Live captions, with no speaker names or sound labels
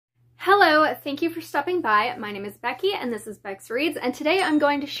Hello, thank you for stopping by. My name is Becky and this is Becxreadz, and today I'm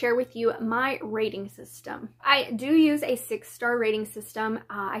going to share with you my rating system. I do use a 6-star rating system.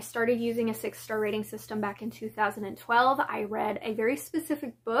 I started using a 6-star rating system back in 2012. I read a very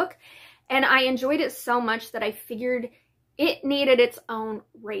specific book and I enjoyed it so much that I figured it needed its own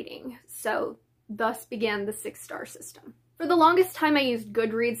rating. So thus began the 6-star system. For the longest time, I used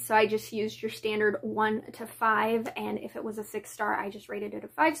Goodreads, so I just used your standard 1 to 5, and if it was a 6-star, I just rated it a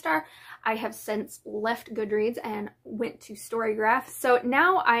 5-star. I have since left Goodreads and went to Storygraph, so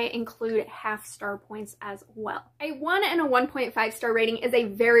now I include half-star points as well. A 1 and a 1.5 star rating is a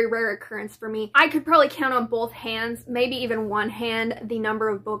very rare occurrence for me. I could probably count on both hands, maybe even one hand, the number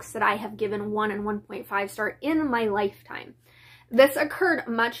of books that I have given 1 and 1.5 star in my lifetime. This occurred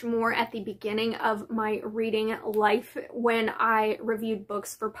much more at the beginning of my reading life when I reviewed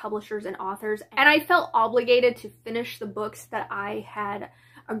books for publishers and authors, and I felt obligated to finish the books that I had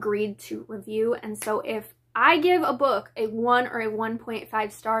agreed to review. And so if I give a book a 1 or a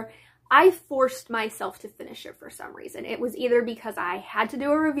 1.5 star, I forced myself to finish it for some reason. It was either because I had to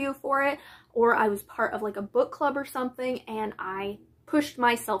do a review for it, or I was part of like a book club or something and I pushed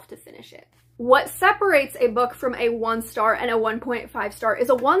myself to finish it. What separates a book from a 1-star and a 1.5 star is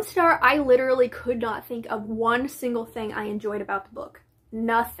a 1-star, I literally could not think of one single thing I enjoyed about the book.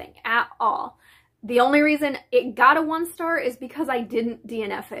 Nothing at all. The only reason it got a 1-star is because I didn't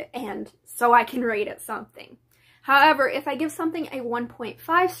DNF it, and so I can rate it something. However, if I give something a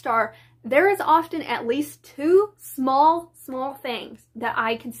 1.5 star, there is often at least 2 small things that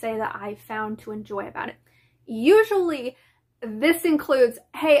I can say that I found to enjoy about it. Usually, this includes,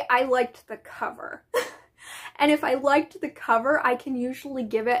 hey, I liked the cover. And if I liked the cover, I can usually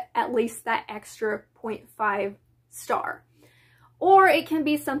give it at least that extra 0.5 star. Or it can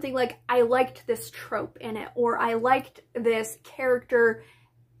be something like, I liked this trope in it, or I liked this character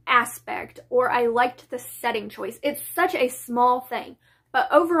aspect, or I liked the setting choice. It's such a small thing. But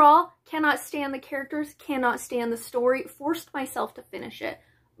overall, cannot stand the characters, cannot stand the story, forced myself to finish it.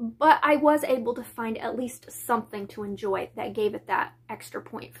 But I was able to find at least something to enjoy that gave it that extra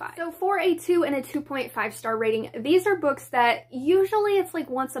 0.5. So for a 2 and a 2.5 star rating, these are books that usually it's like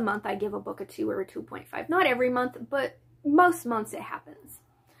once a month I give a book a 2 or a 2.5. Not every month, but most months it happens.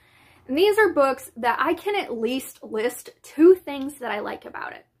 And these are books that I can at least list 2 things that I like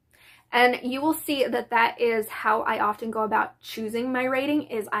about it. And you will see that that is how I often go about choosing my rating,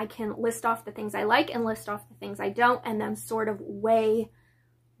 is I can list off the things I like and list off the things I don't, and then sort of weigh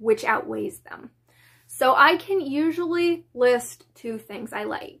which outweighs them. So I can usually list 2 things I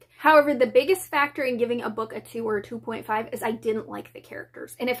like. However, the biggest factor in giving a book a 2 or a 2.5 is I didn't like the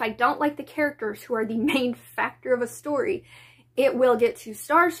characters. And if I don't like the characters, who are the main factor of a story, it will get 2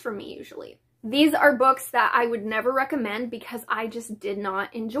 stars for me usually. These are books that I would never recommend because I just did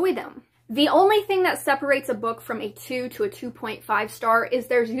not enjoy them. The only thing that separates a book from a 2 to a 2.5 star is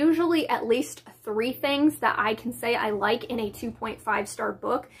there's usually at least 3 things that I can say I like in a 2.5 star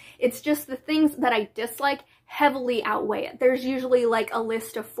book. It's just the things that I dislike heavily outweigh it. There's usually like a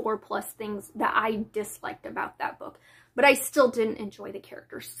list of 4+ things that I disliked about that book, but I still didn't enjoy the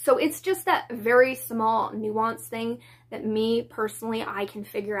characters. So it's just that very small nuance thing that me personally, I can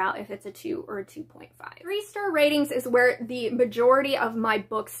figure out if it's a 2 or a 2.5. 3-star ratings is where the majority of my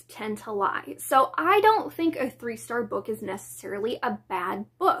books tend to lie. So I don't think a 3-star book is necessarily a bad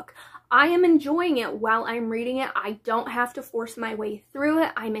book. I am enjoying it while I'm reading it. I don't have to force my way through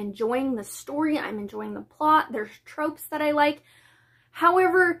it. I'm enjoying the story. I'm enjoying the plot. There's tropes that I like.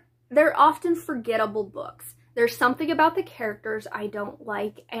 However, they're often forgettable books. There's something about the characters I don't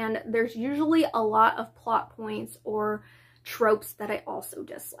like, and there's usually a lot of plot points or tropes that I also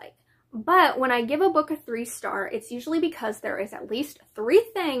dislike. But when I give a book a 3-star, it's usually because there is at least 3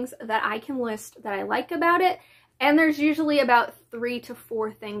 things that I can list that I like about it, and there's usually about 3 to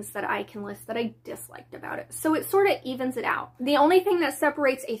 4 things that I can list that I disliked about it. So it sort of evens it out. The only thing that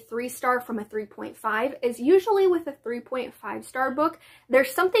separates a 3-star from a 3.5 is usually with a 3.5 star book,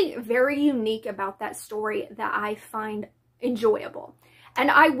 there's something very unique about that story that I find enjoyable. And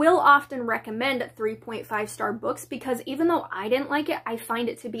I will often recommend 3.5 star books because even though I didn't like it, I find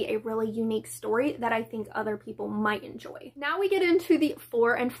it to be a really unique story that I think other people might enjoy. Now we get into the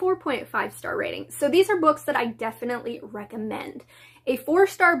 4 and 4.5 star rating. So these are books that I definitely recommend. A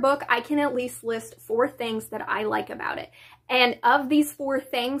 4-star book, I can at least list 4 things that I like about it. And of these 4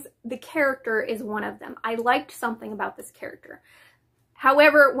 things, the character is one of them. I liked something about this character.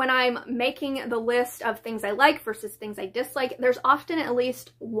 However, when I'm making the list of things I like versus things I dislike, there's often at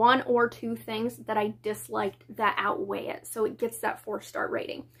least 1 or 2 things that I disliked that outweigh it, so it gets that 4-star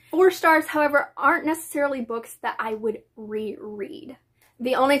rating. 4 stars, however, aren't necessarily books that I would reread.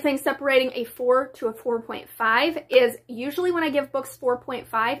 The only thing separating a 4 to a 4.5 is usually when I give books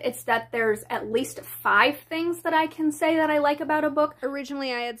 4.5, it's that there's at least 5 things that I can say that I like about a book.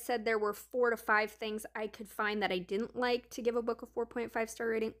 Originally, I had said there were 4 to 5 things I could find that I didn't like to give a book a 4.5 star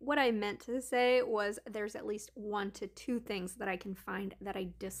rating. What I meant to say was there's at least 1 to 2 things that I can find that I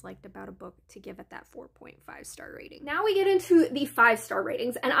disliked about a book to give it that 4.5 star rating. Now we get into the 5-star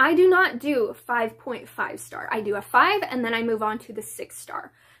ratings, and I do not do 5.5 star. I do a 5 and then I move on to the 6 star.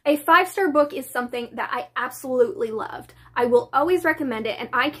 A 5-star book is something that I absolutely loved. I will always recommend it, and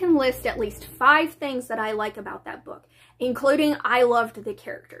I can list at least 5 things that I like about that book, including I loved the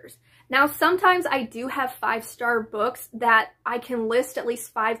characters. Now, sometimes I do have 5-star books that I can list at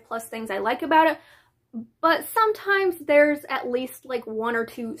least 5+ things I like about it, but sometimes there's at least like 1 or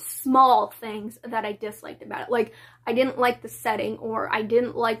 2 small things that I disliked about it. Like, I didn't like the setting, or I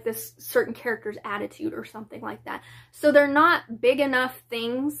didn't like this certain character's attitude or something like that. So they're not big enough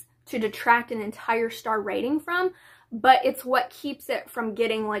things to detract an entire star rating from, but it's what keeps it from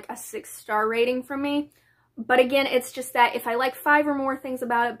getting like a 6-star rating from me. But again, it's just that if I like 5 or more things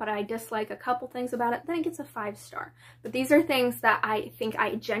about it, but I dislike a couple things about it, then it gets a 5-star. But these are things that I think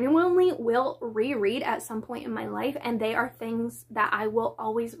I genuinely will reread at some point in my life, and they are things that I will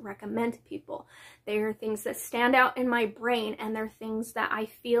always recommend to people. They are things that stand out in my brain, and they're things that I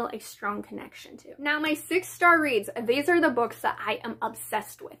feel a strong connection to. Now, my 6-star reads, these are the books that I am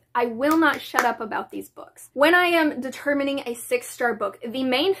obsessed with. I will not shut up about these books. When I am determining a 6-star book, the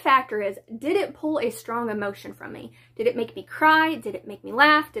main factor is, did it pull a strong emotion from me? Did it make me cry? Did it make me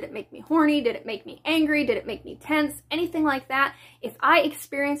laugh? Did it make me horny? Did it make me angry? Did it make me tense? Anything like that. If I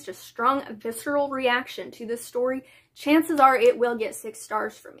experienced a strong visceral reaction to this story, chances are it will get 6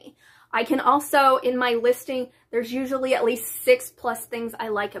 stars for me. I can also, in my listing, there's usually at least 6+ things I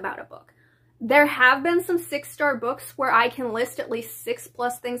like about a book. There have been some 6-star books where I can list at least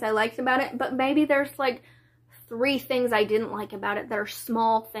 6+ things I liked about it, but maybe there's like 3 things I didn't like about it that are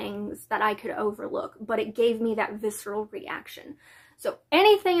small things that I could overlook, but it gave me that visceral reaction. So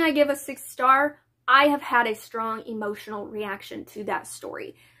anything I give a 6-star, I have had a strong emotional reaction to that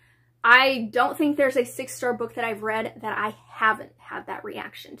story. I don't think there's a 6-star book that I've read that I haven't had that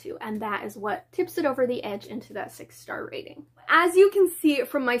reaction to, and that is what tips it over the edge into that 6-star rating. As you can see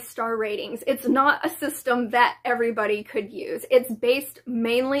from my star ratings, it's not a system that everybody could use. It's based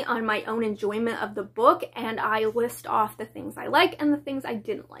mainly on my own enjoyment of the book, and I list off the things I like and the things I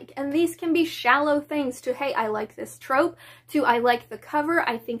didn't like. And these can be shallow things to, hey, I like this trope, to I like the cover,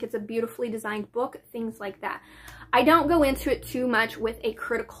 I think it's a beautifully designed book, things like that. I don't go into it too much with a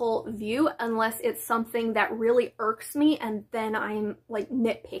critical view unless it's something that really irks me, and then I'm like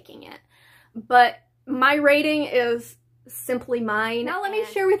nitpicking it. But my rating is simply mine. Now let me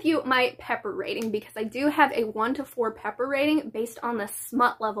share with you my pepper rating, because I do have a 1 to 4 pepper rating based on the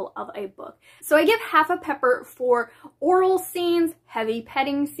smut level of a book. So I give half a pepper for oral scenes, heavy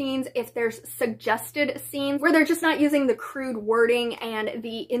petting scenes, if there's suggested scenes where they're just not using the crude wording and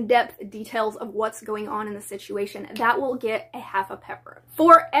the in-depth details of what's going on in the situation, that will get a half a pepper.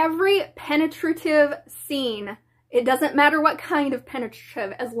 For every penetrative scene, it doesn't matter what kind of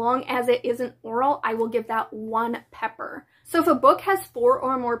penetrative, as long as it isn't oral, I will give that 1 pepper. So if a book has 4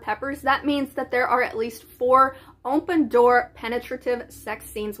 or more peppers, that means that there are at least 4 open-door penetrative sex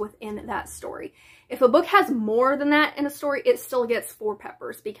scenes within that story. If a book has more than that in a story, it still gets 4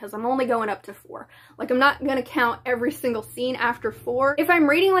 peppers, because I'm only going up to 4. Like, I'm not going to count every single scene after 4. If I'm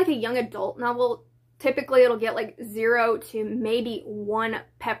reading like a young adult novel, typically it'll get like 0 to maybe 1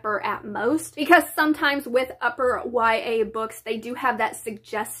 pepper at most, because sometimes with upper YA books, they do have that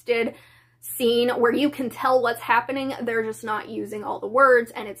suggested scene where you can tell what's happening. They're just not using all the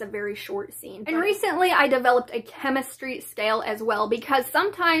words, and it's a very short scene. And recently I developed a chemistry scale as well, because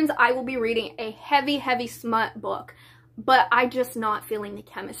sometimes I will be reading a heavy smut book, but I'm just not feeling the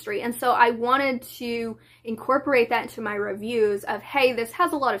chemistry. And so I wanted to incorporate that into my reviews of, hey, this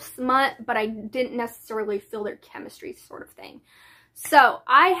has a lot of smut, but I didn't necessarily feel their chemistry, sort of thing. So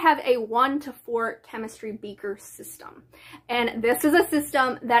I have a 1 to 4 chemistry beaker system. And this is a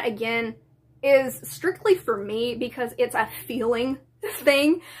system that, again, is strictly for me because it's a feeling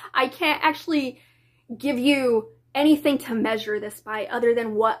thing. I can't actually give you anything to measure this by other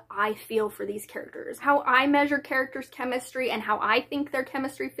than what I feel for these characters. How I measure characters' chemistry and how I think their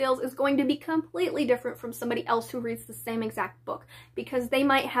chemistry feels is going to be completely different from somebody else who reads the same exact book, because they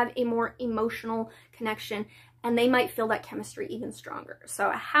might have a more emotional connection and they might feel that chemistry even stronger. So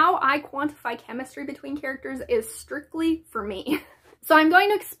how I quantify chemistry between characters is strictly for me. So I'm going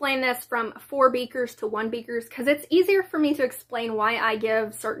to explain this from 4 beakers to 1 beakers, because it's easier for me to explain why I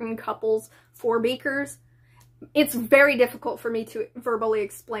give certain couples 4 beakers it's very difficult for me to verbally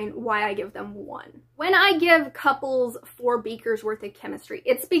explain why I give them 1. When I give couples 4 beakers worth of chemistry,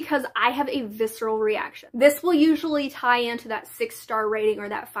 it's because I have a visceral reaction. This will usually tie into that 6-star rating or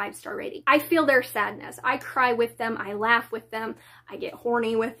that 5-star rating. I feel their sadness. I cry with them. I laugh with them. I get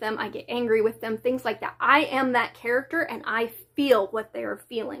horny with them. I get angry with them, things like that. I am that character and I feel what they are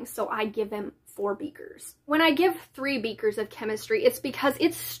feeling, so I give them 4 beakers. When I give 3 beakers of chemistry, it's because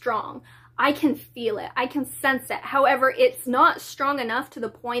it's strong. I can feel it. I can sense it. However, it's not strong enough to the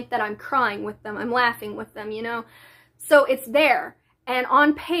point that I'm crying with them. I'm laughing with them, you know? So it's there. And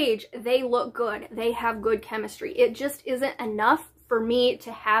on page, they look good. They have good chemistry. It just isn't enough for me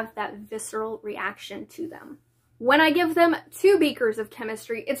to have that visceral reaction to them. When I give them 2 beakers of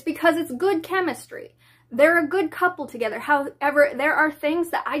chemistry, it's because it's good chemistry. They're a good couple together. However, there are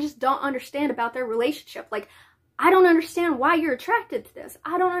things that I just don't understand about their relationship. Like, I don't understand why you're attracted to this.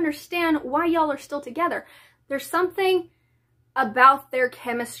 I don't understand why y'all are still together. There's something about their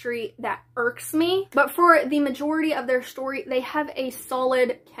chemistry that irks me. But for the majority of their story, they have a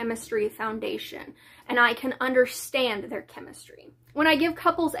solid chemistry foundation, and I can understand their chemistry. When I give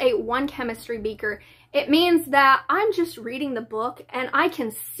couples a 1 chemistry beaker, it means that I'm just reading the book and I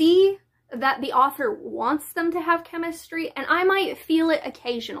can see that the author wants them to have chemistry, and I might feel it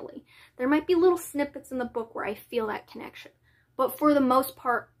occasionally. There might be little snippets in the book where I feel that connection, but for the most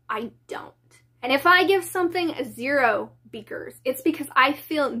part, I don't. And if I give something 0 beakers, it's because I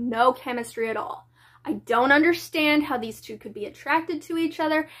feel no chemistry at all. I don't understand how these two could be attracted to each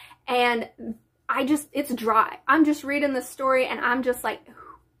other, and it's dry. I'm just reading the story and I'm just like,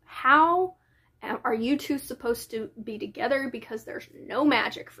 how are you two supposed to be together? Because there's no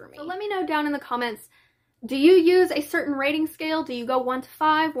magic for me. So let me know down in the comments, do you use a certain rating scale? Do you go 1 to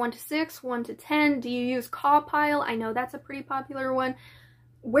 5, 1 to 6, 1 to 10? Do you use Caw Pile? I know that's a pretty popular one.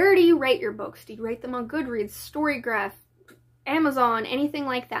 Where do you rate your books? Do you rate them on Goodreads, Storygraph, Amazon, anything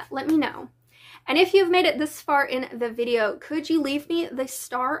like that? Let me know. And if you've made it this far in the video, could you leave me the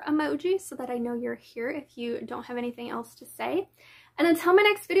star emoji so that I know you're here if you don't have anything else to say? And until my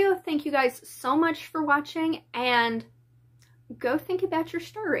next video, thank you guys so much for watching, and go think about your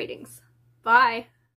star ratings. Bye.